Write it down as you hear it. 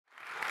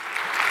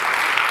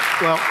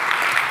Well,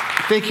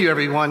 thank you,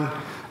 everyone.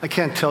 I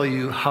can't tell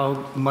you how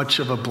much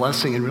of a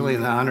blessing and really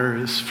an honor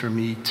it is for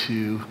me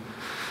to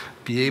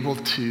be able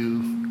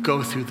to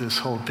go through this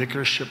whole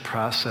vicarship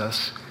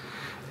process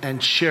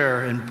and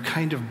share and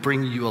kind of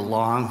bring you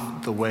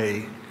along the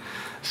way.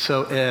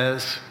 So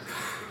as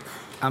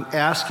I'm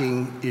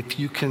asking if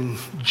you can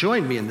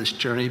join me in this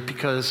journey,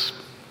 because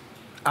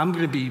I'm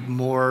going to be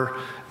more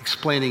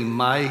explaining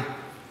my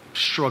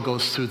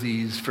struggles through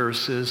these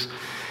verses,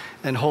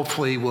 and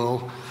hopefully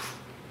will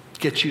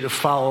get you to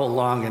follow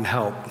along and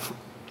help.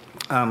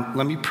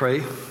 Let me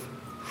pray.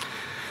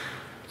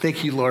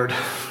 Thank you, Lord,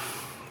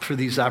 for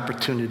these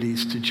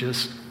opportunities to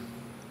just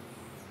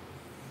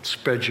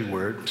spread your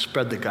word,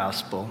 spread the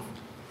gospel.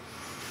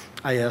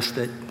 I ask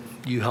that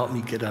you help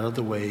me get out of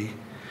the way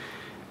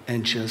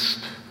and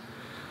just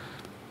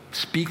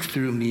speak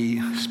through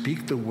me,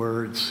 speak the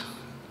words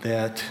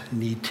that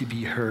need to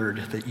be heard,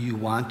 that you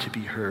want to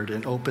be heard,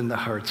 and open the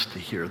hearts to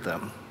hear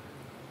them.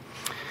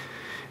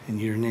 In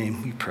your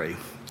name we pray.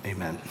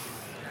 Amen.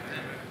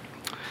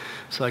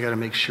 So I got to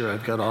make sure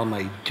I've got all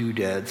my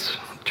doodads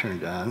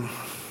turned on.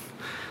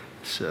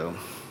 So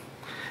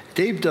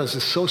Dave does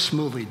this so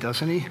smoothly,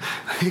 doesn't he?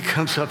 He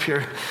comes up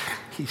here,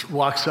 he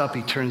walks up,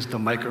 he turns the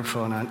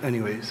microphone on.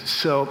 Anyways,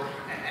 so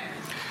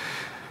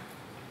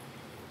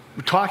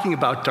we're talking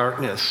about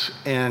darkness,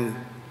 and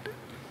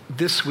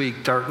this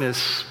week,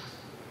 darkness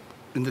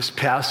in this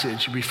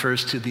passage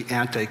refers to the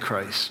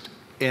Antichrist.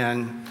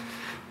 And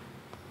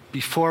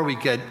before we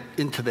get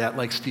into that,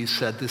 like Steve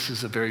said, this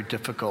is a very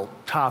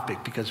difficult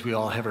topic because we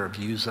all have our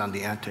views on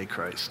the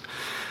Antichrist.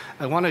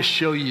 I want to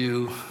show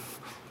you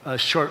a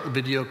short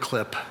video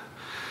clip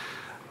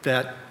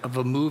of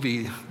a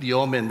movie, The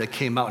Omen, that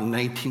came out in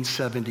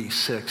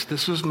 1976.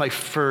 This was my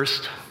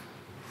first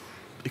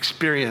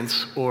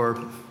experience,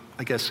 or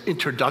I guess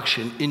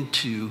introduction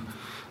into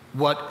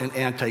what an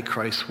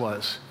Antichrist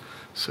was.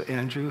 So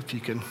Andrew, if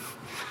you can.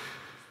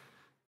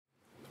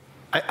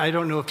 I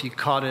don't know if you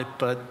caught it,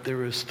 but there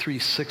was 3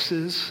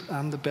 6s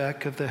on the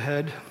back of the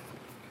head.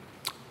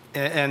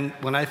 And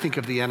when I think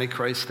of the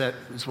Antichrist, that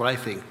is what I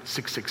think,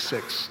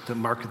 666, the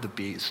mark of the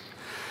beast.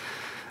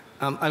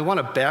 I want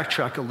to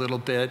backtrack a little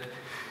bit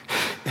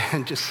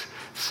and just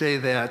say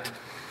that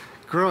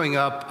growing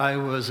up, I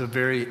was a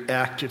very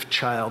active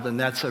child, and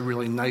that's a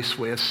really nice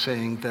way of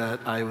saying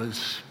that I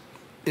was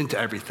into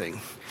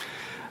everything.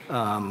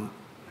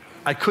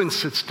 I couldn't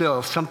sit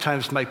still.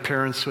 Sometimes my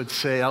parents would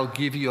say, I'll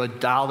give you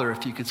 $1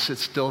 if you could sit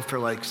still for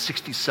like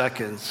 60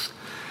 seconds.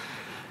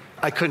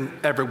 I couldn't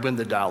ever win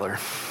the dollar.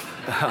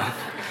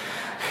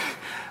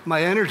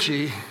 My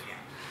energy,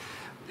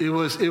 it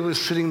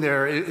was sitting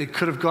there. It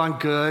could have gone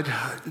good.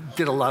 It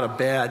did a lot of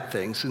bad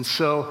things. And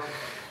so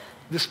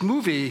this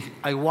movie,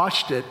 I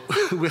watched it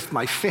with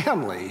my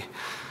family.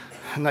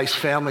 A nice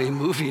family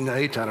movie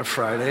night on a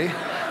Friday.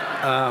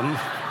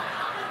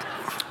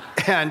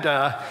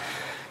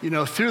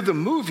 Through the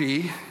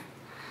movie,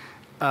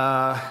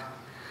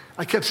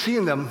 I kept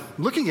seeing them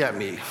looking at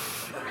me.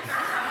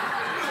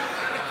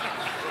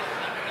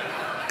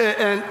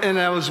 And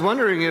I was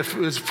wondering if it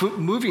was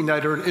movie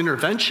night or an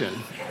intervention.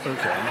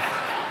 Okay.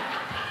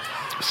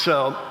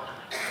 So,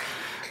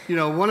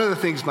 one of the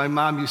things my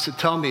mom used to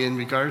tell me in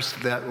regards to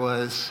that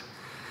was,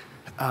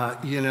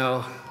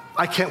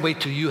 I can't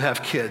wait till you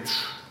have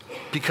kids,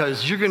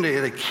 because you're going to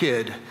get a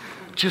kid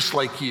just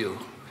like you,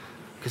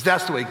 because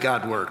that's the way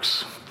God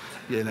works.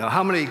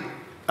 How many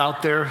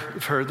out there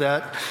have heard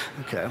that?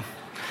 Okay.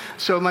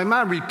 So my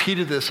mom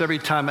repeated this every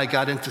time I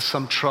got into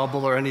some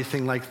trouble or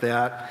anything like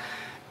that.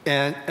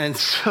 And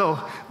so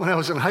when I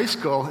was in high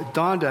school, it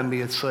dawned on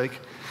me, it's like,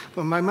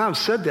 when my mom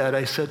said that,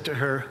 I said to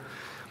her,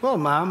 well,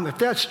 Mom, if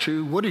that's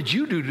true, what did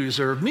you do to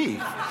deserve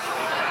me?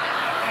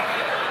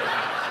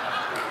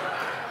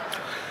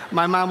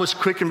 My mom was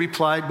quick and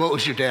replied, what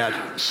was your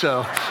dad?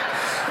 So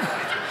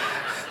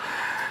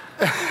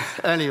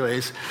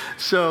anyways,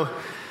 so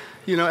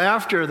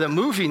after the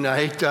movie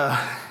night,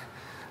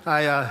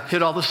 I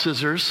hit all the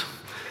scissors,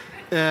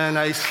 and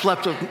I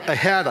slept with a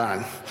hat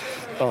on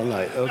all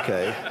night.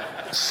 Okay.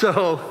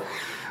 So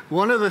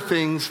one of the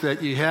things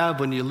that you have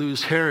when you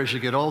lose hair as you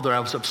get older, I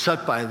was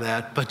upset by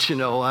that, but you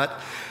know what?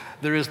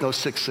 There is no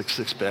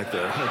 666 back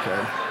there.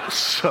 Okay.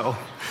 So,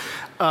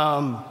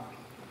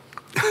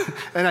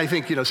 and I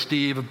think,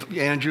 Steve,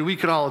 Andrew, we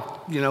can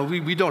all,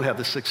 we don't have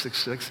the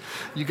 666.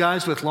 You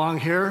guys with long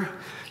hair,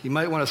 you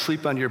might want to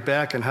sleep on your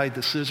back and hide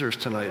the scissors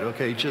tonight,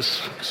 okay?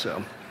 Just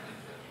so.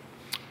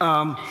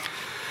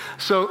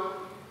 So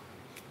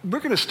we're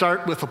going to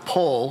start with a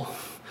poll,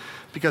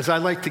 because I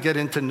like to get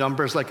into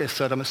numbers. Like I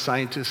said, I'm a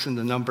scientist in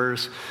the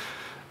numbers.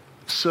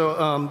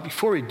 So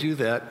before we do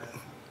that,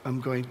 I'm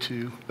going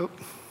to,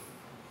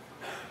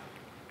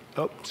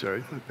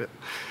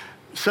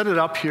 set it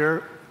up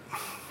here.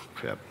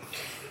 Crap.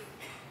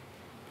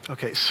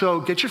 Okay, so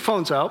get your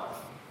phones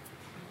out.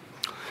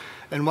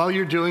 And while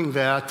you're doing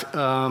that,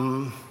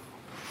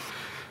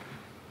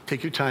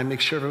 take your time, make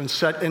sure everyone's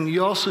set. And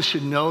you also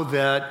should know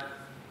that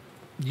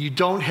You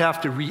don't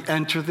have to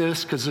re-enter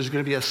this because there's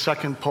going to be a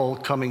second poll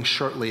coming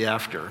shortly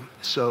after.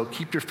 So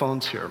keep your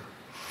phones here.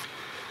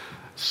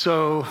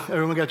 So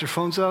everyone got your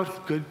phones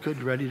out?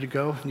 Good, ready to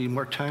go? Need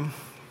more time?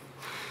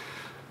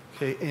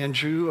 Okay,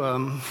 Andrew,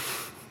 let's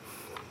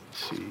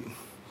see. Is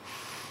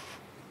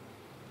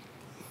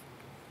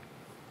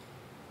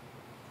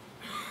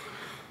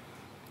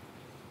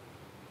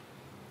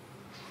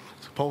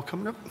the poll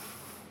coming up?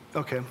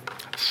 Okay,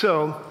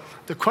 so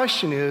the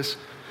question is,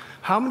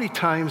 how many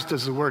times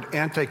does the word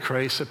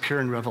Antichrist appear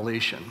in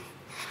Revelation?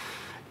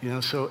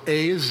 So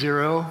A is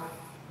 0,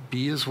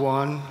 B is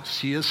 1,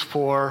 C is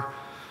 4,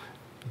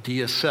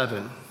 D is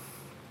 7.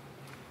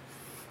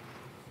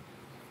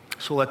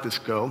 So let this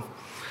go.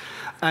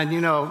 And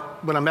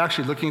what I'm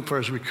actually looking for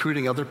is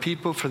recruiting other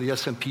people for the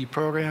SMP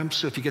program.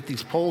 So if you get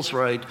these polls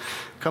right,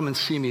 come and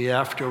see me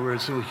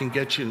afterwards and we can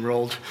get you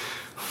enrolled.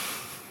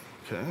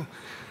 Okay,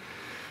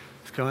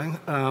 it's going.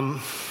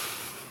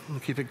 We'll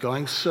keep it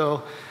going.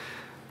 So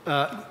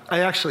I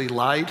actually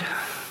lied,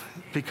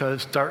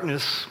 because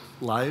darkness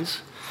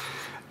lies,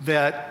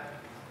 that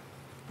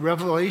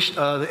Revelation,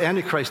 the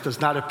Antichrist does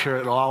not appear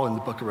at all in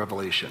the book of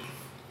Revelation.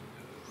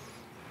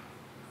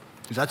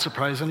 Does that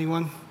surprise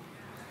anyone?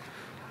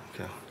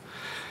 Okay.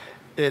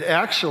 It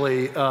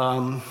actually,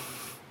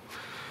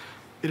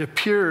 it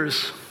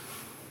appears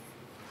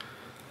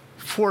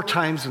 4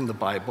 times in the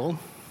Bible,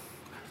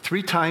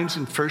 3 times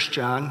in 1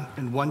 John,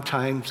 and 1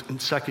 time in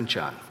 2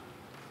 John.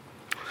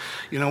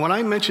 When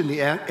I mention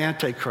the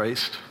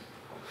Antichrist,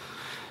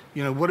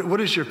 what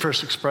is your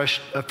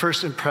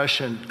first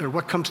impression, or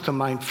what comes to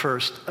mind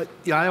first?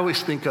 I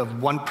always think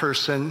of one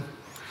person,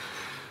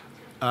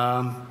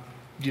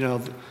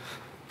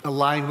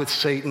 aligned with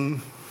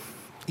Satan,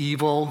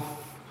 evil,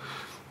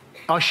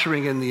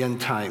 ushering in the end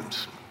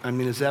times.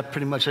 Is that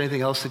pretty much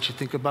anything else that you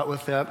think about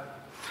with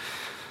that?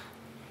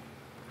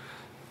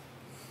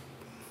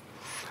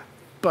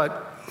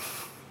 But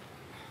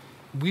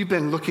we've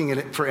been looking at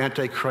it for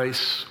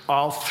Antichrist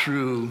all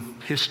through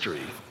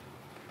history.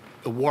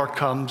 A war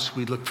comes,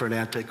 we look for an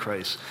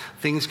Antichrist.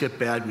 Things get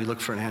bad, we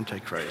look for an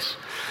Antichrist.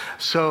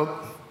 So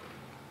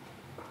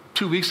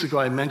 2 weeks ago,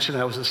 I mentioned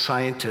I was a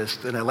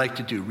scientist and I like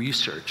to do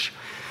research.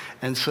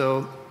 And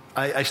so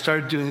I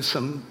started doing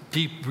some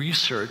deep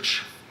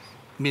research,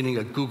 meaning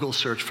a Google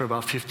search for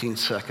about 15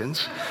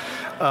 seconds,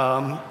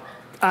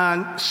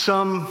 on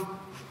some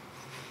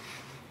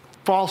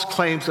false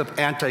claims of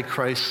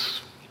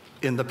Antichrist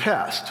in the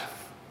past.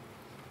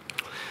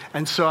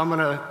 And so I'm going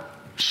to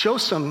show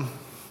some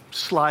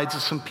slides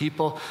of some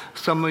people.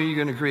 Some of you are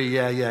going to agree,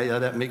 yeah,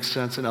 that makes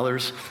sense, and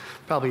others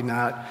probably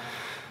not.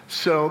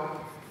 So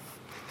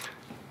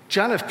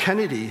John F.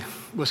 Kennedy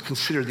was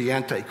considered the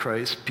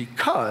Antichrist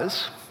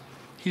because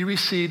he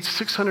received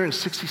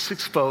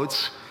 666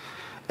 votes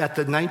at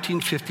the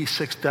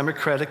 1956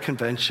 Democratic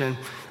Convention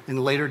and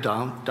later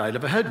died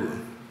of a head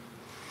wound.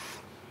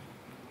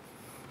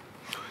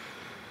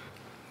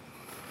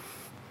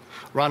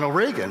 Ronald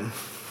Reagan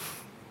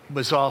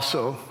was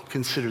also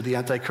considered the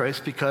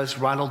Antichrist because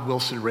Ronald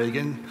Wilson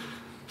Reagan,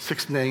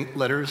 6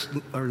 letters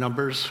or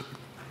numbers,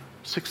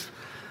 6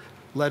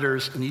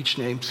 letters in each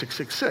name,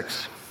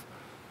 666.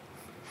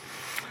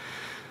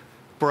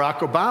 Barack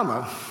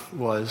Obama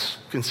was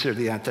considered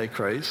the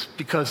Antichrist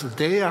because the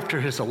day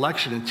after his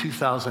election in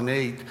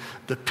 2008,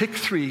 the Pick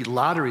 3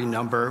 lottery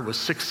number was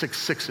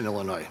 666 in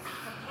Illinois.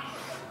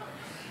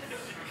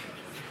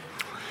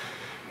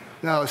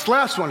 Now, this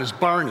last one is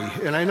Barney,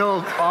 and I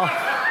know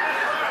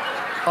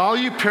all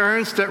you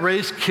parents that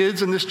raise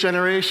kids in this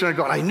generation are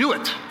going, I knew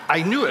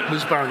it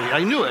was Barney,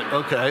 I knew it,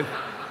 okay.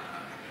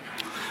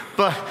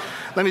 But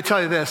let me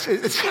tell you this,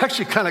 it's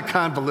actually kind of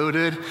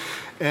convoluted,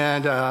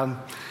 and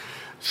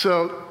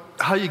so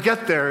how you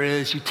get there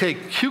is you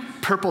take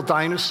cute purple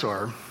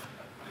dinosaur,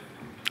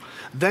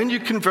 then you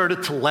convert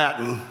it to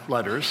Latin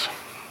letters,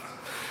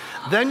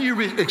 then you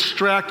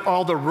extract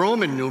all the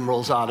Roman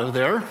numerals out of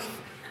there,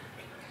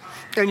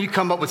 and you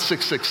come up with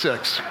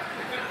 666.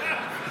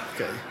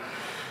 Okay.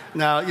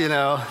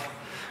 Now,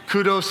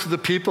 kudos to the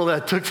people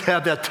that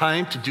had that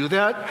time to do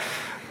that.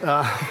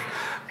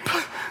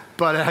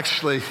 But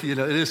actually, it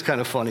is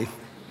kind of funny.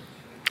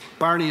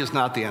 Barney is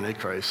not the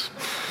Antichrist.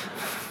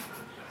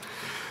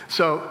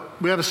 So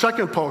we have a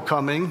second poll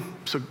coming,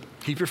 so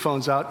keep your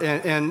phones out.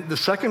 And the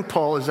second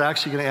poll is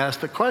actually going to ask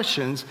the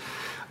questions.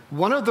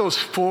 One of those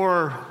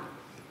 4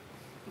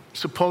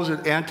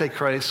 supposed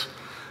Antichrists,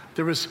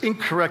 there was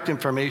incorrect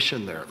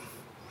information there.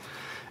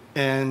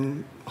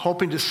 And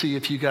hoping to see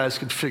if you guys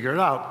could figure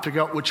out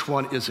which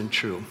one isn't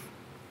true.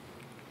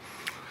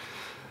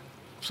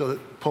 So the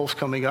poll's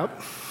coming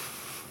up.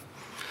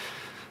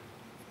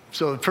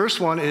 So the first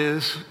one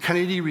is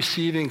Kennedy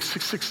receiving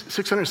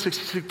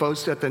 666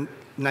 votes at the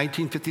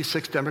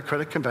 1956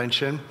 Democratic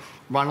Convention.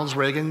 Ronald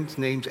Reagan's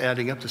name's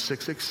adding up to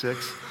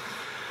 666.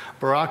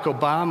 Barack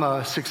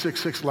Obama,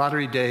 666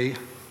 lottery day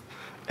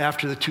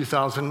after the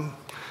 2000,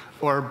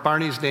 or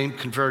Barney's name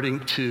converting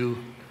to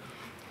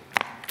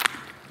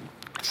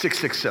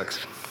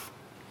 666.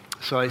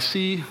 So I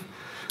see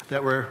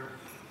that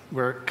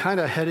we're kind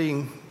of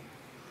heading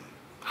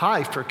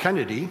high for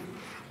Kennedy.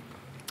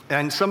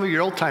 And some of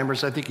your old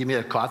timers, I think you may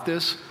have caught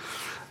this.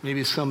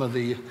 Maybe some of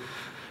the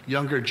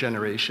younger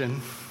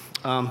generation.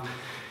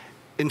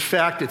 In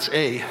fact, it's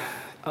A,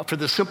 for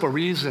the simple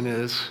reason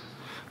is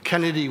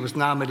Kennedy was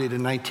nominated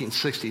in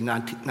 1960,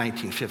 not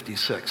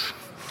 1956.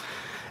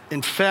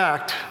 In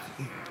fact,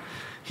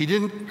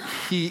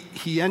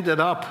 he ended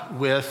up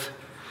with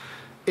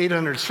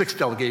 806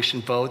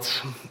 delegation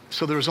votes,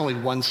 so there was only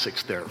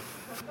 1/6 there.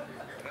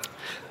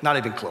 Not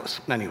even close,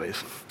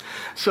 anyways.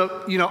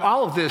 So,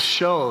 all of this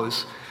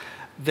shows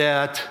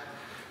that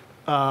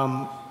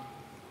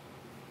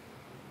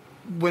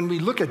when we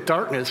look at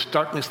darkness,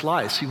 darkness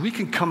lies. See, we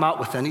can come out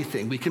with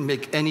anything. We can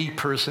make any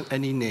person,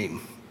 any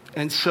name.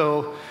 And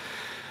so,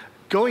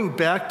 going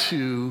back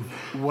to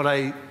what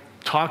I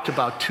talked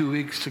about 2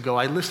 weeks ago,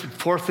 I listed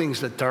 4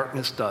 things that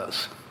darkness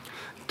does.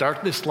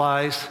 Darkness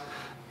lies,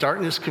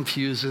 darkness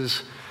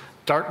confuses,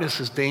 darkness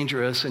is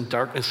dangerous, and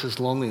darkness is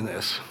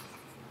loneliness.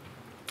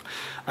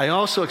 I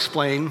also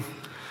explained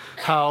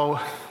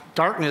how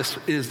darkness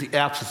is the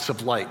absence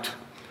of light.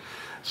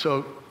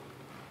 So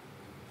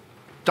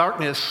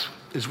darkness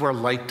is where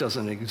light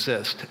doesn't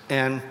exist.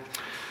 And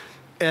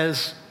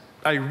as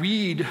I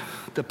read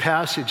the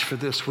passage for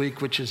this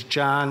week, which is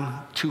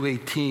John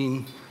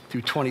 2:18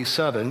 through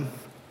 27,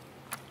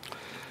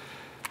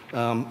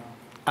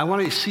 I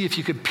want to see if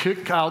you could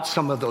pick out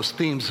some of those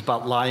themes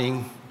about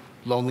lying,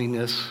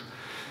 loneliness,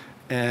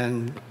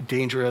 and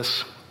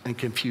dangerous, and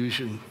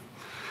confusion.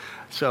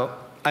 So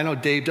I know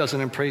Dave doesn't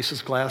embrace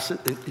his glasses,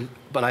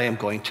 but I am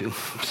going to.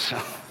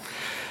 So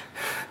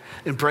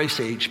embrace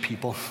age,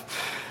 people.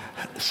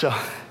 So,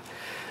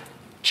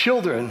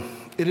 children,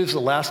 it is the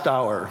last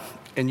hour,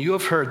 and you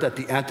have heard that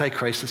the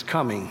Antichrist is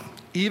coming.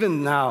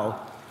 Even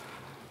now,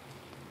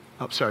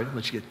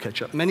 let you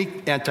catch up. Many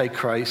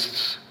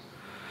antichrists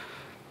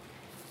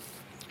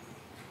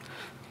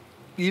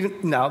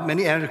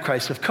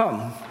have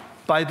come.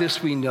 By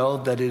this we know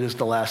that it is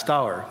the last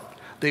hour.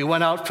 They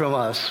went out from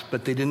us,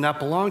 but they did not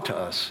belong to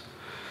us.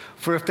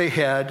 For if they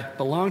had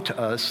belonged to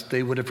us,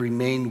 they would have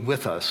remained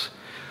with us.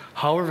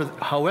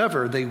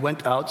 However, they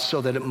went out so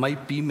that it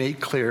might be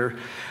made clear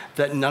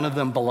that none of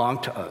them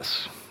belonged to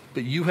us.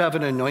 But you have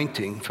an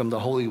anointing from the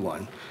Holy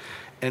One,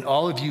 and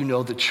all of you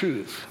know the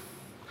truth.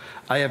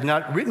 I have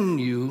not written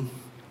you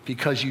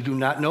because you do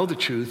not know the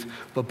truth,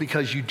 but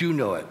because you do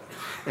know it,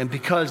 and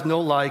because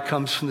no lie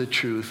comes from the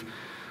truth.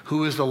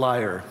 Who is the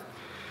liar?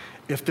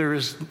 If there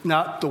is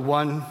not the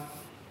one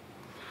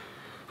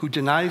who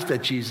denies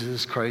that Jesus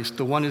is Christ,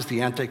 the one is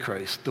the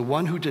Antichrist, the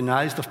one who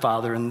denies the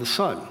Father and the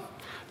Son.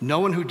 No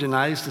one who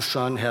denies the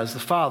Son has the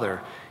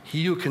Father.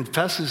 He who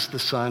confesses the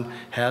Son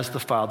has the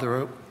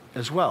Father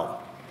as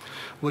well.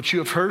 What you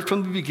have heard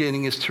from the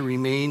beginning is to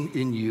remain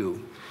in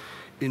you.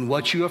 In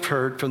what you have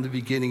heard from the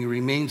beginning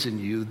remains in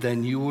you,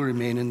 then you will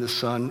remain in the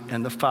Son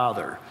and the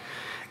Father.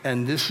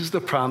 And this is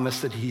the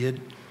promise that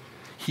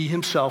he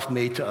himself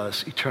made to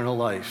us, eternal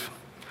life.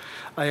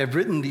 I have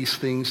written these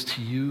things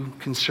to you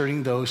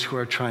concerning those who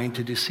are trying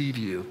to deceive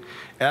you.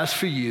 As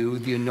for you,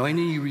 the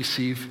anointing you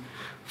receive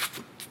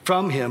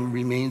from him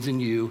remains in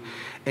you,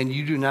 and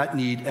you do not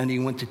need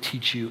anyone to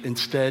teach you.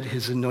 Instead,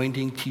 his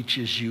anointing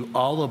teaches you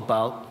all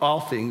about all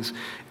things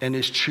and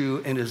is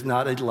true and is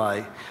not a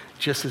lie,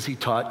 just as he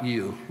taught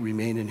you.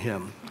 Remain in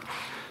him.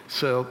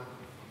 So,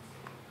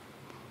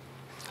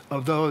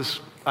 of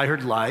those, I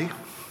heard lie.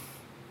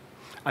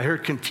 I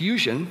heard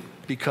confusion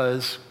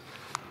because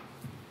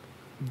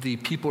the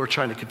people are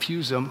trying to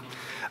confuse them.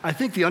 I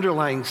think the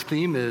underlying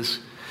theme is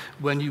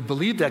when you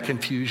believe that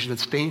confusion,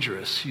 it's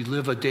dangerous. You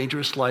live a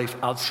dangerous life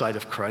outside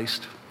of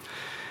Christ.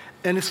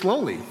 And it's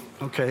lonely,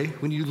 okay?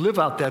 When you live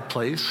out that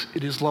place,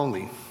 it is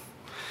lonely.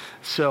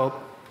 So,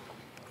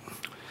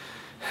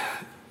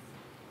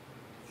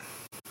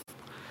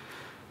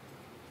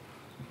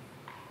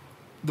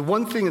 the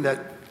one thing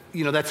that,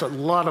 that's a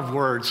lot of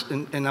words,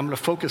 and I'm going to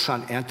focus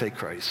on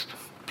Antichrist,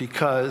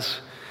 because,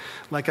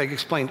 like I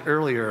explained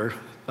earlier,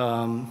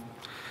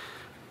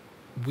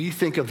 we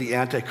think of the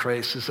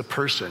Antichrist as a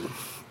person,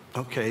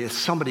 okay? It's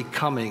somebody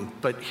coming,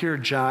 but here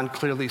John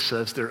clearly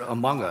says they're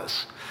among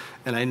us.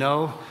 And I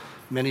know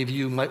many of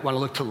you might want to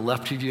look to the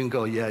left of you and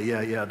go,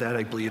 yeah, that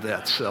I believe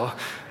that. So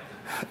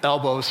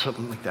elbows,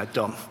 something like that,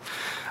 dumb.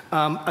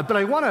 But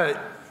I want to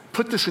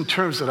put this in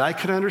terms that I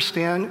can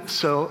understand.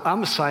 So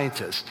I'm a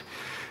scientist,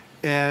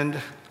 and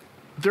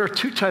there are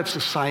 2 types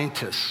of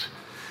scientists.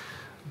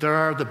 There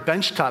are the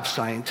benchtop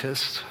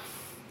scientists,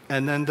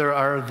 and then there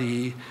are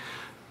the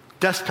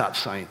desktop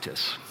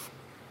scientists.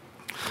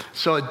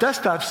 So a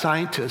desktop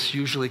scientist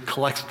usually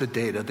collects the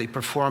data. They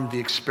perform the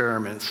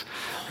experiments.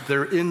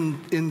 They're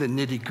in the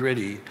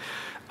nitty-gritty.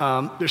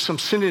 There's some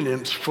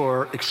synonyms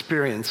for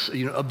experience,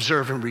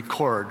 observe and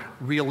record,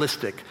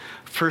 realistic,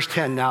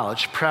 firsthand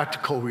knowledge,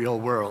 practical, real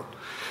world.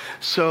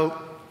 So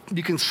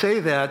you can say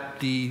that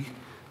the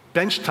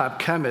benchtop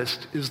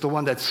chemist is the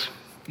one that's,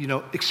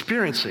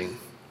 experiencing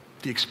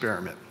the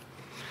experiment.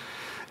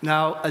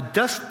 Now, a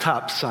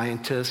desktop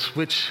scientist,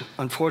 which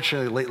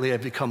unfortunately lately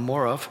I've become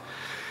more of,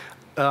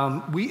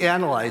 we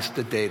analyze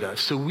the data.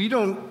 So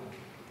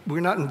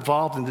we're not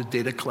involved in the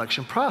data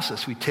collection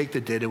process. We take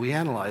the data, we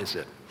analyze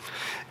it.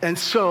 And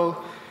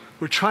so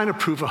we're trying to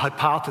prove a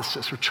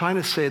hypothesis. We're trying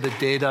to say the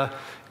data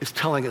is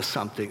telling us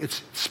something.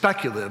 It's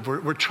speculative.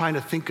 We're trying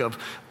to think of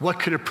what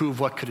could it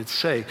prove, what could it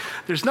say.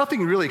 There's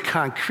nothing really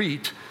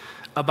concrete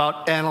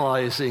about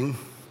analyzing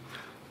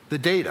the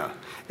data.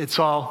 It's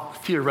all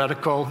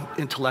theoretical,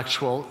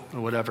 intellectual, or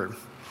whatever.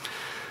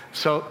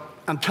 So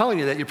I'm telling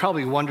you that you're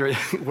probably wondering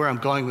where I'm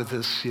going with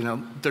this.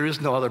 There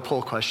is no other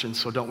poll question,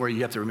 so don't worry,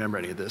 you have to remember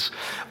any of this.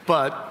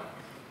 But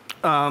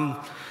I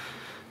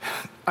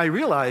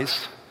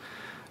realized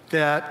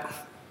that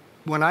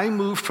when I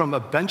moved from a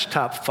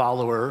benchtop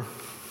follower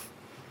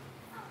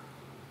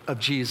of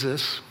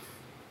Jesus,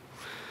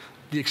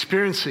 the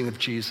experiencing of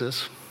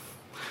Jesus,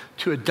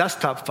 to a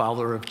desktop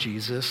follower of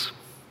Jesus,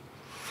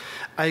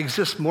 I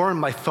exist more in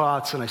my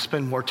thoughts and I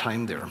spend more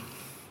time there.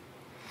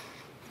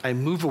 I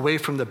move away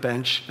from the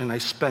bench and I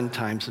spend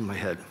times in my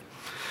head.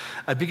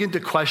 I begin to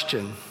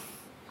question,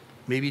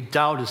 maybe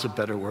doubt is a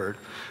better word,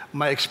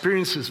 my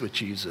experiences with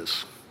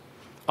Jesus.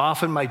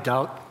 Often my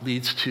doubt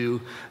leads to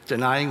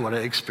denying what I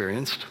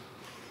experienced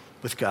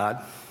with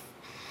God.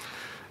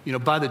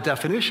 By the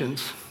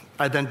definitions,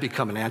 I then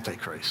become an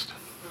antichrist.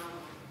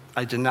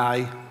 I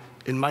deny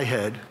in my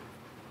head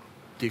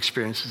the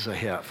experiences I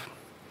have.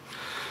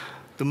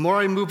 The more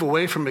I move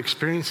away from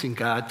experiencing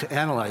God to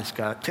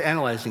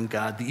analyzing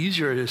God, the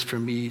easier it is for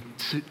me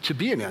to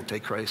be an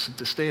antichrist and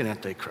to stay an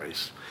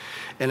antichrist.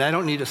 And I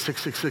don't need a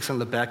 666 on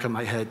the back of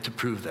my head to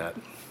prove that.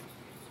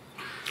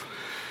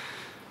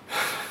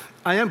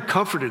 I am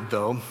comforted,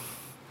 though,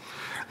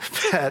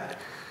 that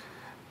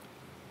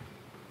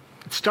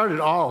it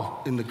started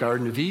all in the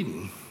Garden of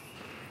Eden.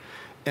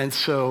 And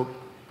so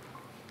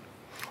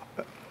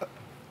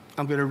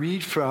I'm going to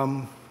read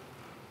from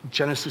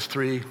Genesis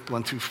 3,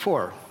 1 through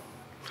 4.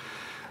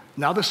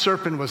 Now the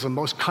serpent was the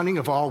most cunning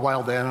of all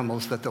wild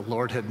animals that the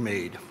Lord had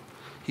made.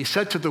 He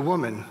said to the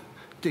woman,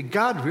 "Did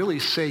God really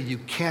say you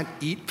can't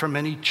eat from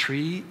any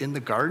tree in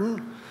the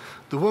garden?"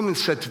 The woman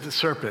said to the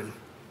serpent,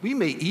 "We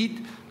may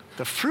eat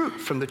the fruit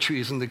from the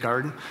trees in the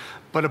garden,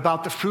 but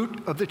about the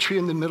fruit of the tree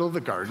in the middle of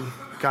the garden,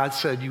 God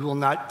said, you will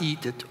not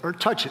eat it or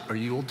touch it, or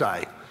you will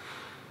die."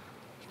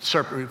 The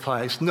serpent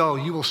replies, "No,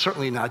 you will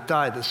certainly not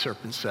die," the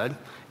serpent said.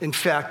 "In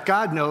fact,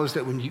 God knows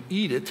that when you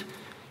eat it,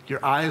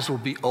 your eyes will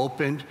be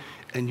opened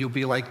and you'll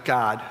be like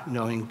God,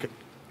 knowing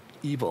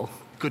evil,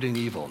 good and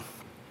evil."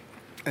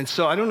 And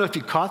so I don't know if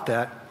you caught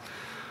that.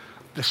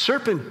 The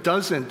serpent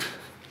doesn't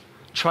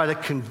try to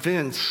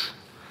convince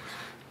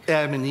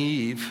Adam and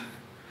Eve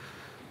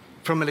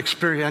from an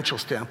experiential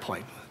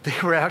standpoint. They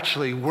were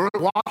actually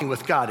walking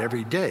with God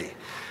every day.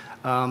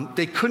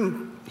 He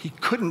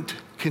couldn't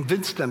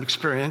convince them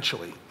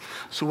experientially.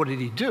 So what did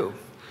he do?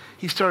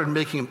 He started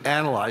making them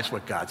analyze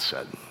what God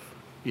said.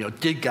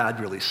 Did God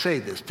really say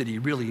this? Did he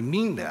really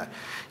mean that?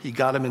 He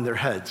got them in their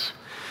heads.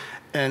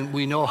 And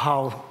we know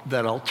how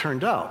that all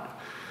turned out.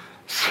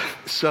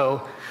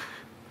 So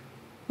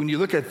when you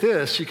look at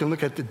this, you can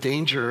look at the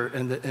danger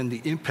and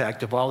the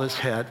impact of all this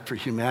had for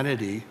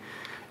humanity.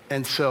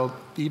 And so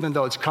even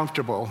though it's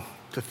comfortable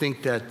to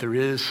think that there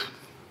is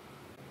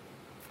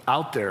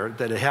out there,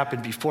 that it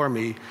happened before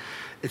me,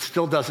 it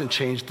still doesn't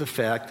change the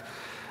fact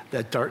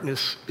that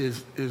darkness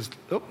is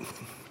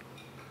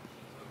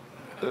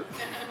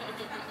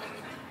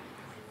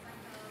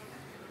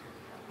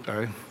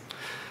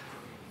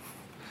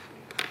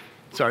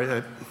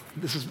Sorry,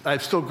 I'm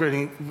still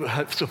grinning,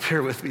 so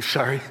bear with me,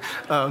 sorry.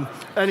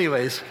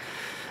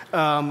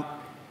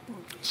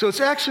 So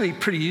it's actually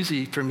pretty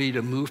easy for me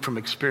to move from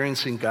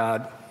experiencing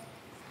God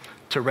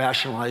to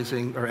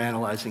rationalizing or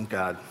analyzing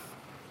God.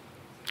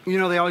 They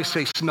always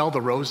say, smell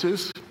the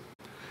roses.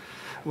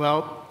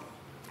 Well,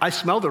 I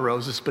smell the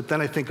roses, but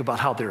then I think about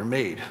how they're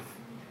made.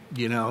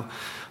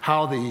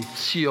 How the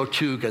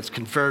CO2 gets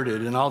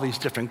converted and all these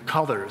different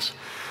colors.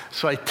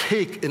 So I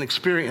take an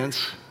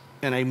experience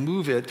and I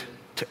move it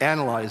to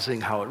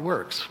analyzing how it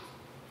works.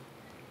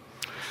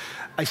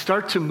 I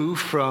start to move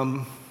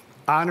from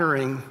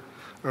honoring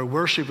or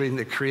worshiping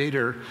the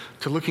Creator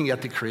to looking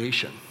at the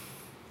creation.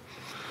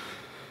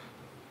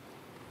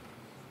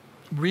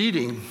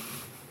 Reading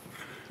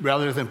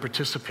rather than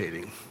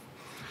participating.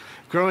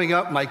 Growing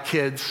up, my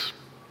kids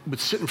would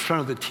sit in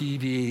front of the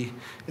TV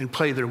and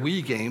play their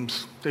Wii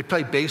games. They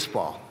play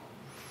baseball.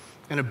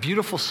 And a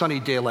beautiful sunny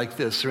day like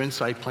this, they're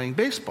inside playing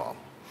baseball.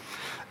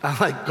 I'm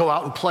like, go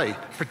out and play,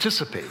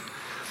 participate.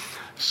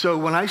 So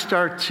when I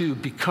start to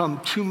become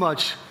too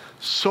much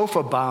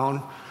sofa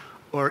bound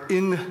or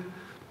in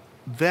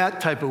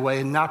that type of way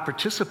and not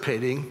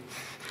participating,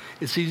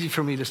 it's easy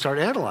for me to start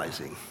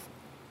analyzing.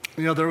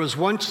 There was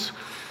once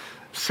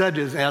said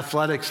in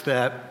athletics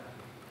that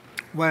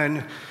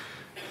when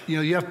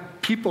you have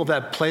people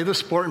that play the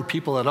sport and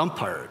people that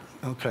umpire it,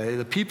 okay?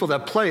 The people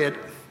that play it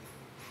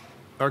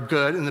are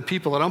good, and the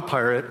people that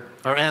umpire it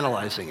are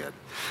analyzing it.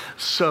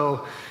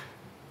 So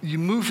you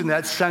move in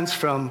that sense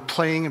from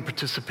playing and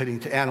participating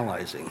to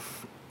analyzing.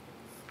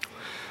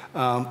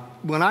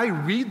 When I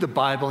read the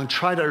Bible and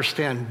try to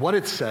understand what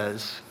it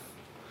says,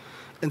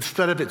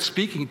 instead of it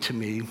speaking to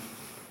me,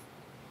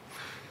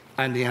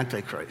 I'm the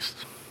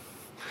Antichrist.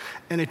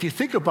 And if you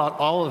think about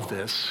all of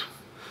this,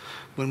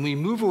 when we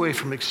move away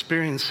from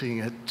experiencing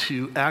it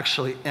to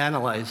actually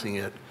analyzing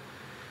it,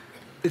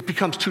 it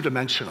becomes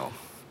two-dimensional.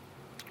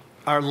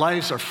 Our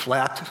lives are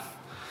flat.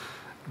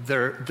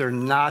 They're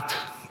not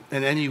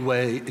in any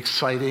way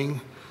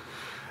exciting.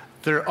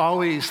 They're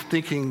always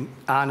thinking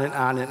on and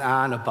on and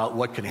on about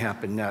what can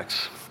happen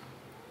next.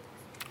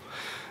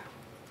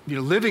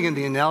 Living in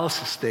the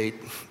analysis state,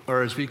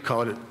 or as we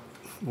call it at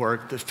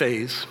work, the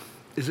phase,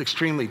 is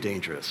extremely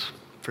dangerous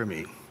for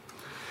me.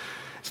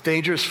 It's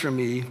dangerous for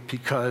me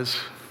because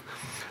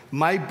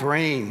my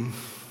brain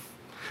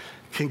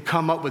can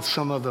come up with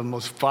some of the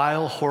most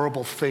vile,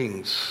 horrible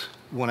things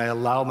when I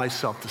allow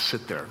myself to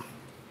sit there.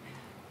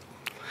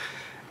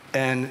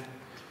 And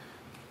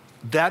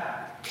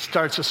that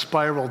starts a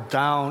spiral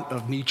down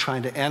of me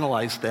trying to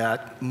analyze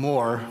that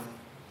more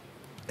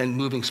and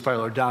moving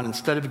spiral down.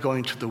 Instead of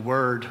going to the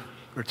Word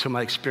or to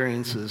my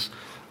experiences,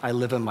 I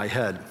live in my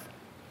head.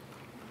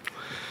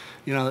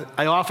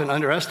 I often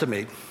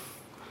underestimate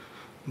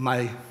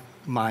my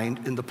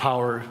mind and the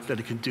power that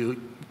it can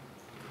do.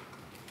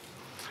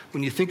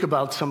 When you think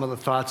about some of the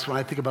thoughts, when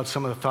I think about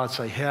some of the thoughts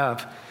I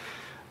have,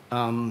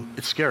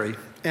 it's scary.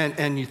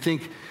 And you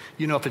think,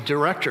 if a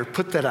director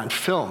put that on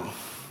film,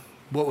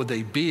 what would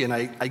they be? And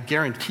I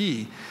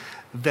guarantee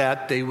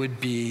that they would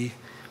be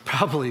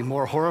probably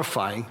more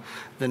horrifying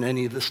than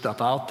any of the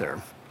stuff out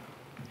there.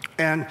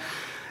 And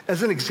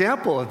as an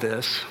example of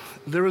this,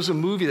 there was a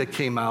movie that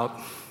came out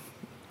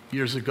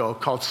years ago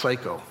called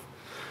Psycho.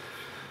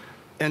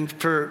 And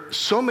for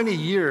so many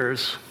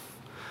years,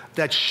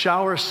 that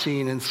shower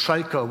scene in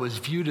Psycho was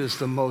viewed as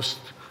the most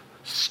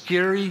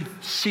scary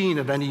scene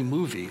of any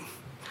movie.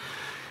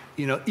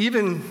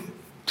 Even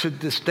to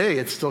this day,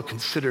 it's still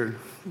considered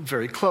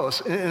very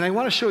close. And I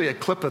want to show you a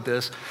clip of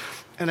this,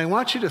 and I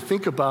want you to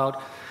think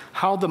about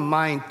how the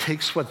mind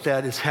takes what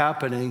that is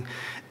happening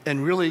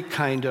and really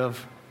kind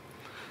of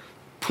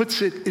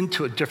puts it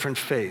into a different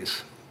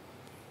phase.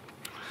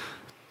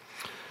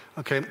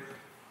 Okay,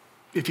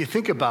 if you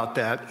think about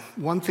that,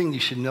 one thing you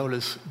should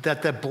notice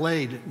that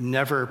blade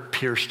never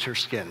pierced her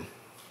skin.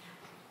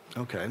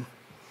 Okay.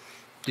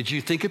 Did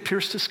you think it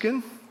pierced the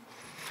skin?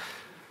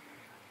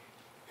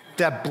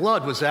 That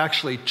blood was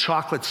actually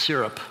chocolate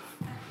syrup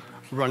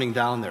running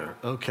down there,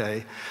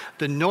 okay?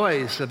 The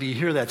noise of you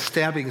hear that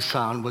stabbing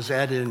sound was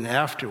added in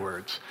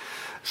afterwards.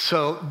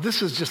 So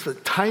this is just a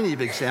tiny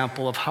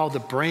example of how the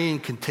brain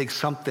can take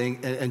something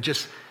and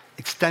just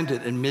extend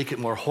it and make it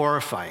more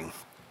horrifying.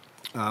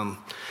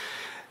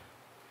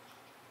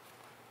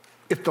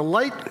 If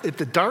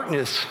the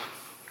darkness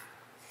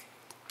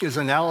is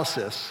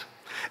analysis,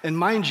 and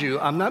mind you,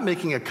 I'm not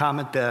making a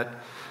comment that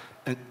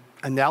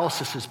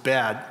analysis is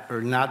bad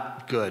or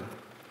not good.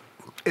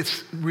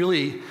 It's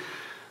really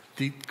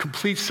the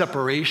complete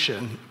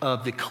separation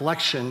of the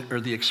collection or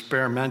the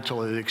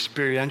experimental or the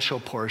experiential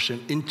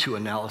portion into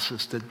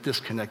analysis, to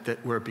disconnect it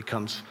where it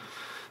becomes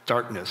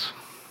darkness.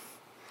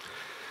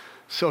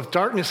 So if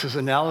darkness is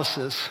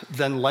analysis,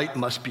 then light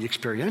must be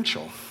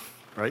experiential,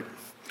 right?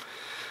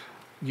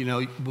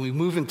 When we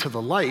move into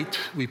the light,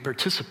 we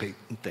participate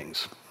in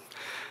things.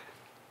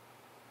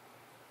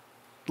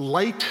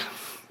 Light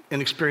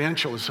and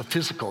experiential is a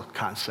physical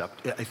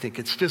concept. I think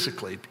it's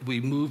physically.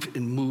 We move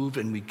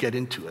and we get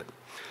into it.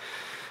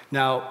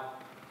 Now,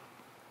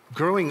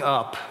 when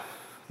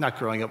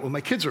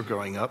my kids were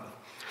growing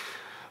up,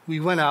 we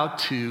went out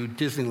to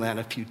Disneyland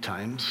a few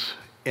times,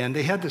 and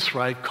they had this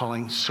ride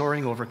called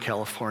Soaring Over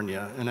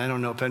California. And I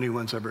don't know if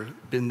anyone's ever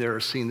been there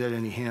or seen that.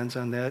 Any hands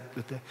on that?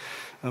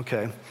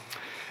 Okay.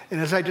 And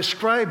as I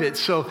describe it,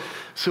 so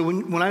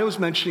when I was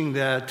mentioning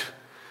that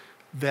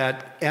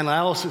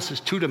analysis is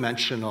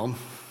two-dimensional,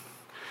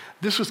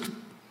 this was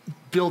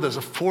billed as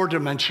a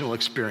four-dimensional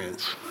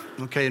experience.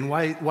 Okay, and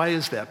why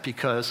is that?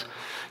 Because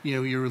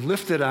you're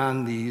lifted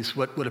on these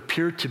what would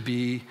appear to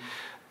be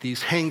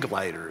these hang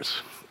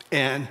gliders,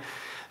 and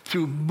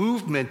through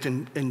movement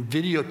and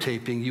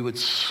videotaping, you would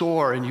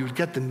soar and you would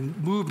get the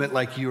movement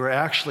like you were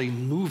actually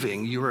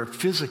moving. You were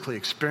physically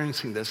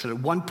experiencing this. And at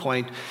one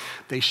point,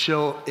 they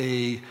show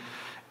a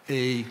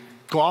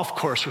golf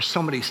course where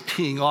somebody's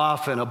teeing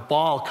off and a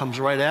ball comes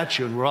right at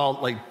you and we're all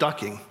like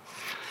ducking.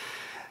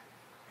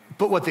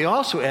 But what they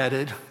also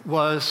added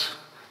was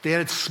they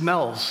added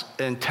smells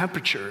and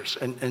temperatures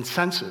and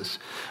senses.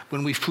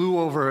 When we flew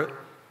over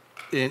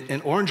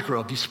in Orange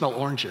Grove, you smell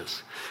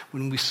oranges.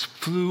 When we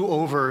flew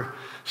over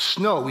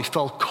snow, we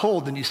felt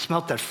cold and you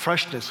smelled that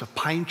freshness of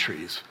pine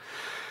trees.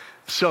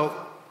 So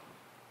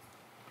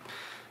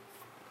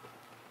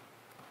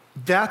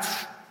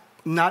that's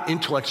not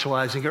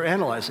intellectualizing or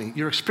analyzing.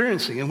 You're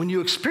experiencing. And when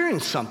you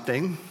experience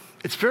something,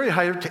 it's very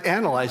hard to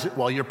analyze it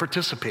while you're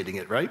participating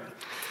in it, right?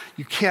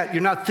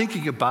 You're not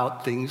thinking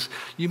about things.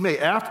 You may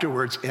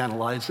afterwards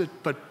analyze it,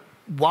 but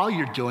while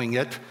you're doing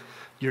it,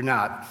 you're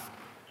not.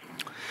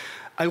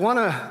 I want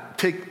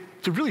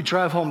to really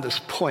drive home this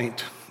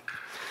point,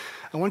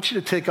 I want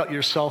you to take out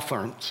your cell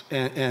phones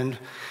and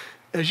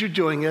as you're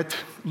doing it,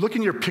 look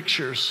in your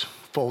pictures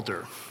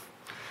folder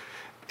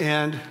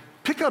and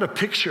pick out a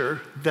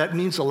picture that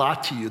means a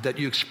lot to you, that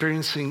you're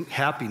experiencing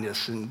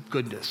happiness and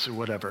goodness or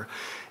whatever.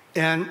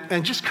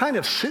 and just kind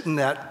of sit in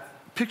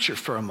that picture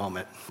for a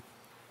moment.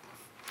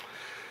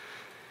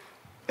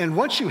 And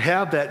once you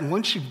have that, and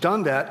once you've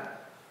done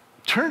that,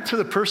 turn to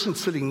the person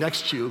sitting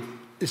next to you,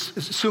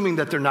 assuming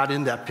that they're not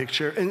in that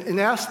picture, and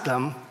ask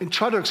them and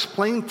try to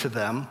explain to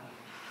them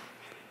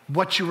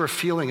what you were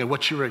feeling and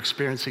what you were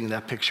experiencing in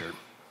that picture.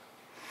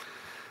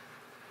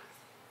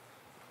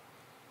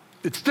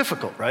 It's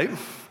difficult, right?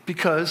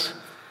 Because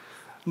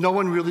no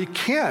one really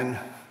can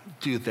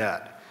do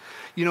that.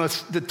 You know,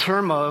 it's the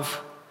term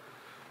of,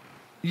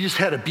 you just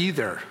had to be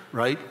there,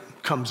 right?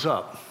 Comes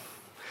up.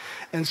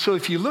 And so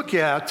if you look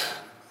at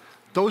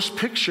those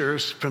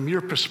pictures from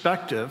your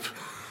perspective,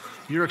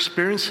 you're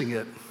experiencing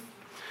it,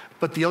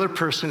 but the other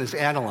person is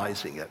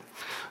analyzing it.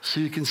 So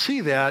you can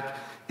see that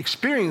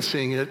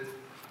experiencing it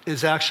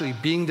is actually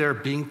being there,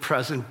 being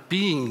present,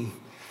 being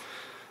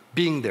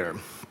there.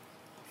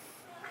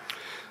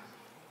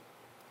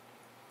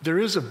 There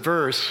is a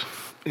verse,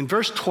 in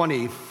verse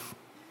 20,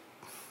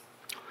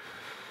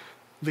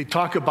 they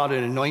talk about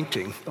an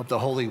anointing of the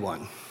Holy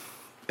One.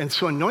 And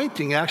so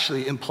anointing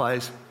actually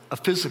implies a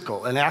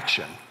physical, an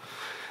action,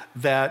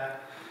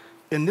 that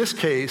in this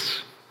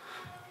case,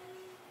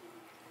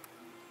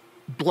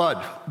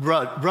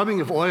 rubbing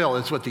of oil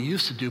is what they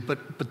used to do,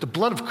 but the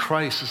blood of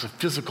Christ is a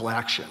physical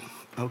action,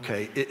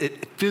 okay?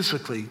 It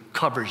physically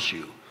covers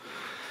you.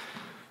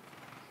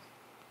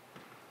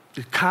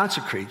 It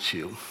consecrates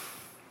you,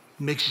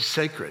 makes you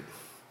sacred.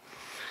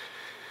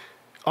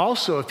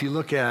 Also, if you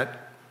look at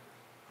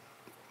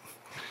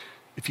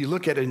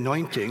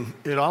anointing,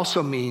 it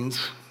also means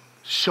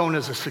shown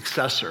as a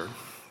successor.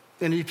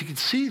 And if you can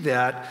see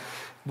that,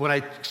 when I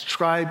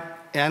describe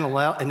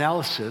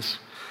analysis,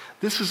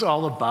 this is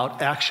all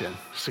about action,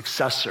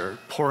 successor,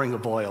 pouring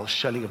of oil,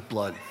 shedding of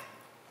blood.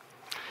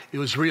 It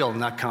was real,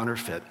 not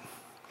counterfeit.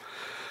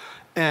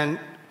 And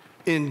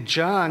in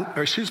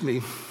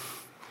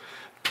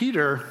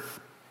Peter,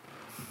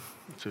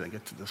 let's see if I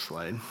get to this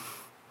slide.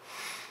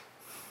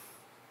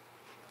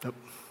 Nope.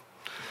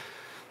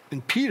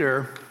 In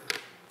Peter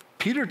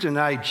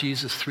denied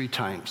Jesus 3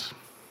 times.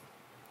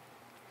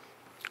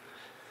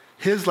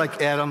 His,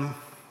 like Adam,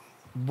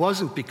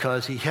 wasn't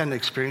because he hadn't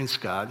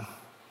experienced God.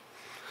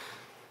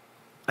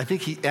 I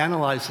think he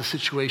analyzed the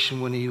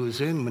situation when he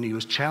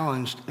was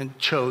challenged, and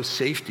chose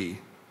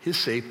his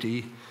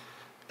safety,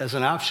 as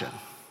an option.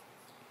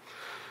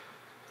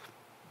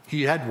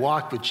 He had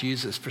walked with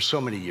Jesus for so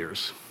many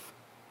years.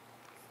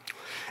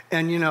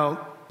 And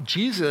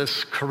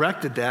Jesus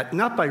corrected that,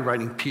 not by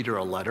writing Peter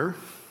a letter,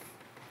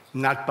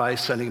 not by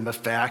sending him a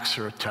fax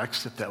or a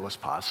text if that was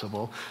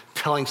possible,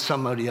 telling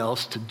somebody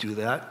else to do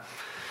that.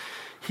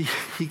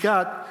 He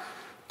got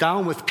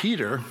down with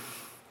Peter,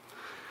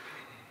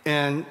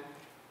 and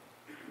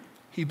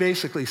he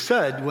basically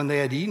said, when they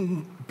had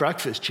eaten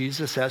breakfast,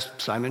 Jesus asked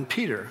Simon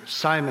Peter,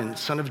 "Simon,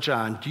 son of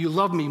John, do you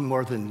love me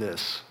more than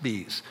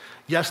these?"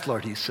 "Yes,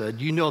 Lord," he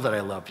said, "you know that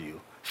I love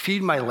you.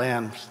 Feed my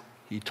lambs,"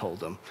 he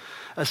told him.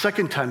 A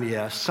second time he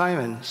asked,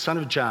 "Simon, son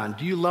of John,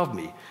 do you love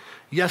me?"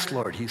 "Yes,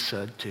 Lord," he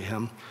said to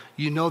him,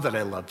 "you know that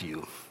I love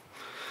you."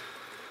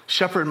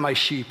 "Shepherd my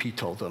sheep," he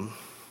told him.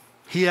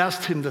 He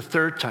asked him the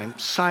third time,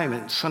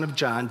 "Simon, son of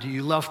John, do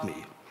you love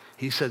me?"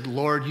 He said,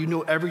 "Lord, you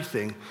know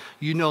everything.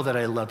 You know that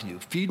I love you.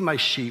 Feed my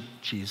sheep,"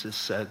 Jesus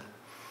said.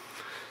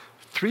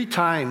 3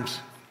 times,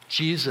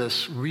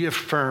 Jesus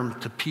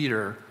reaffirmed to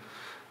Peter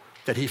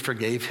that he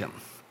forgave him,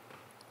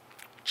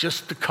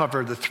 just to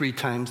cover the 3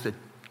 times that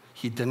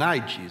he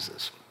denied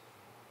Jesus.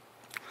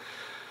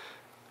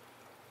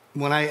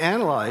 When I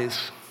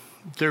analyze,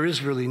 there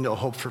is really no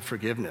hope for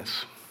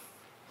forgiveness.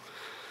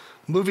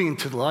 Moving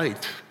into the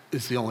light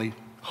is the only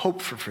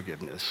hope for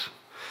forgiveness.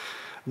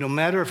 No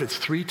matter if it's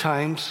 3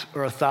 times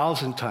or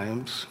 1,000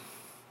 times,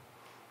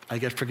 I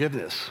get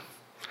forgiveness.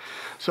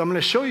 So I'm going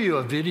to show you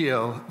a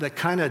video that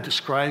kind of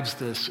describes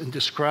this, and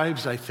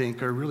describes, I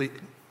think, or really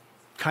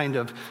kind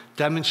of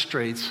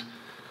demonstrates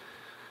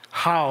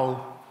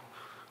how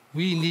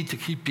we need to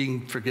keep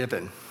being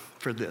forgiven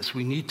for this.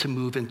 We need to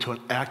move into an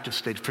active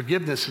state.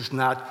 Forgiveness is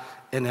not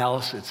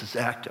analysis, it's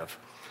active.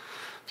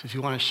 So if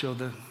you want to show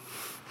the...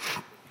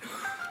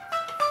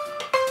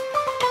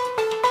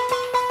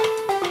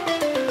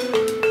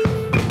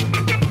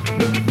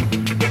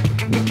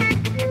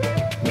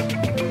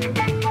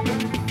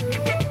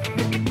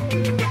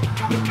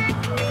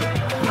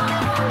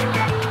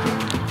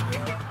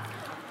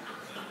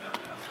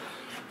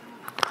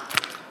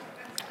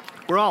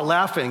 We're all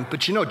laughing, but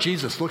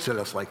Jesus looks at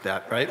us like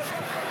that, right?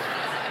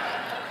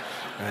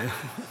 Right?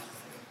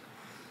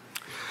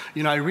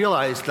 I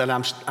realize that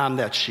I'm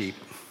that sheep.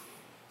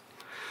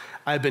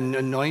 I've been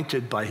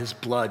anointed by his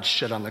blood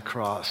shed on the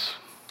cross.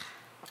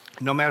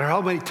 No matter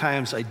how many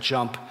times I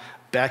jump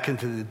back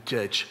into the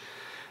ditch,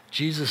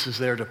 Jesus is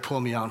there to pull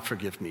me out and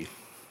forgive me.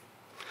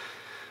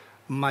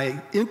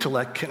 My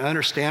intellect can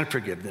understand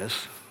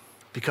forgiveness,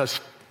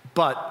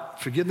 but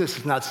forgiveness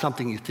is not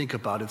something you think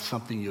about, it's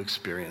something you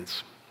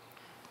experience.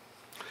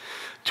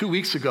 2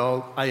 weeks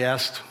ago, I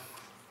asked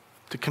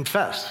to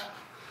confess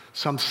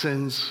some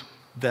sins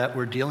that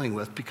we're dealing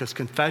with, because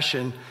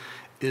confession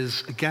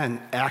is,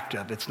 again,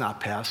 active. It's not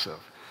passive.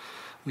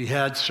 We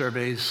had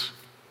surveys,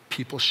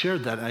 people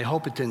shared that, and I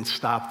hope it didn't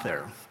stop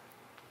there.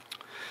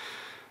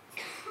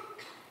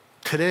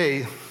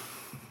 Today,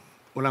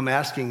 what I'm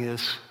asking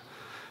is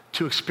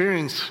to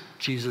experience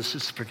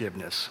Jesus'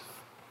 forgiveness.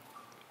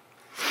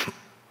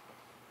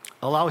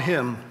 Allow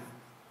him,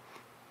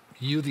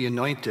 you the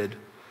anointed,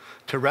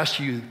 to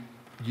rescue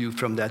you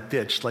from that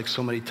ditch like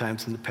so many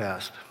times in the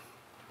past.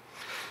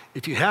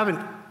 If you haven't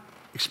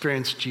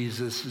experienced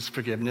Jesus'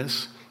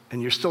 forgiveness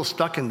and you're still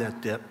stuck in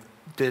that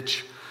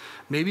ditch,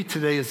 maybe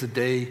today is the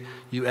day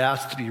you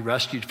ask to be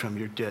rescued from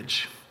your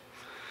ditch.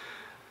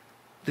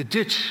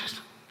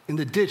 In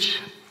the ditch,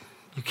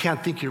 you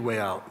can't think your way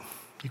out.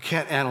 You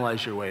can't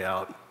analyze your way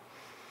out.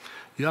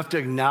 You have to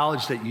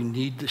acknowledge that you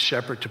need the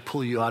shepherd to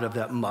pull you out of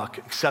that muck,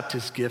 accept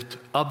his gift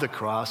of the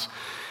cross,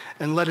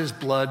 and let his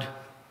blood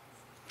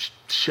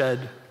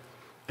shed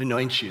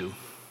anoint you.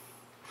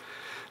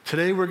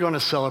 Today we're going to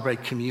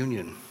celebrate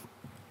communion.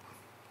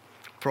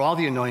 For all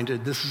the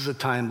anointed, this is a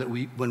time that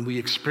when we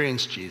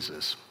experience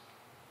Jesus.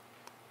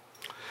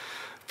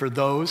 For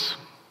those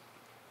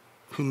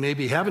who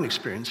maybe haven't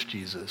experienced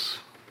Jesus,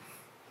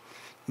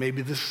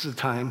 maybe this is a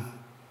time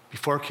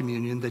before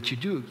communion that you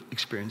do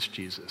experience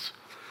Jesus.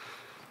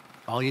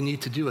 All you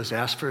need to do is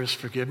ask for his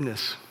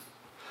forgiveness,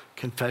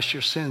 confess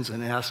your sins,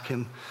 and ask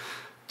him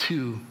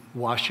to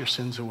wash your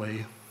sins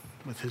away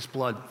with his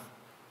blood.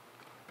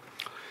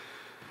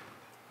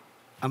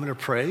 I'm going to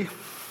pray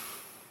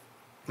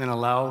and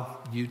allow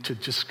you to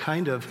just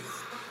kind of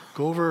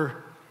go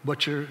over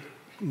what you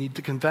need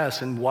to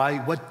confess and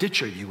what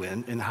ditch are you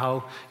in, and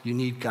how you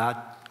need God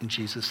and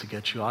Jesus to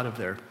get you out of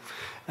there.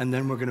 And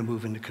then we're going to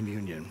move into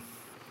communion.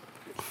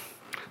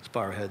 Let's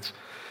bow our heads.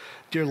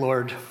 Dear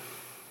Lord,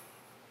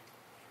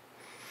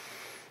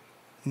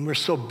 we're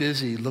so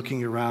busy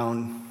looking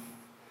around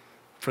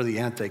for the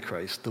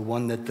Antichrist, the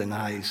one that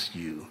denies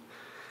you.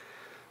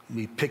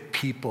 We pick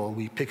people,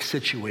 we pick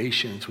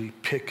situations, we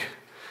pick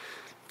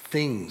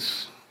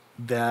things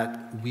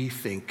that we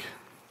think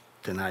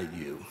deny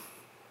you.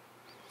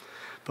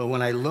 But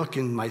when I look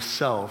in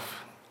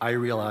myself, I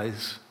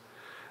realize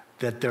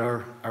that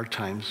there are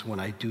times when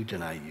I do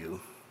deny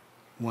you,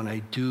 when I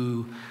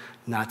do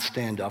not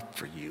stand up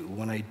for you,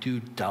 when I do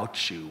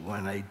doubt you,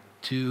 when I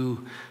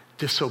do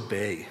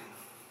disobey.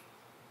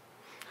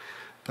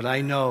 But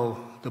I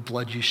know the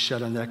blood you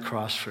shed on that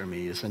cross for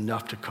me is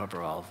enough to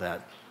cover all of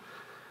that.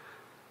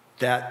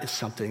 That is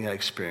something I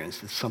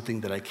experienced. It's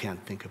something that I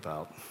can't think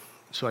about.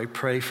 So I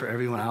pray for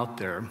everyone out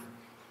there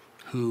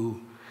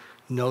who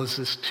knows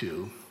this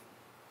too.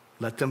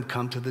 Let them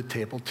come to the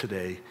table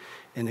today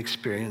and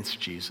experience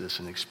Jesus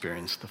and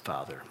experience the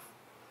Father.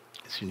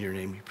 It's in your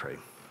name we pray.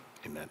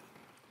 Amen.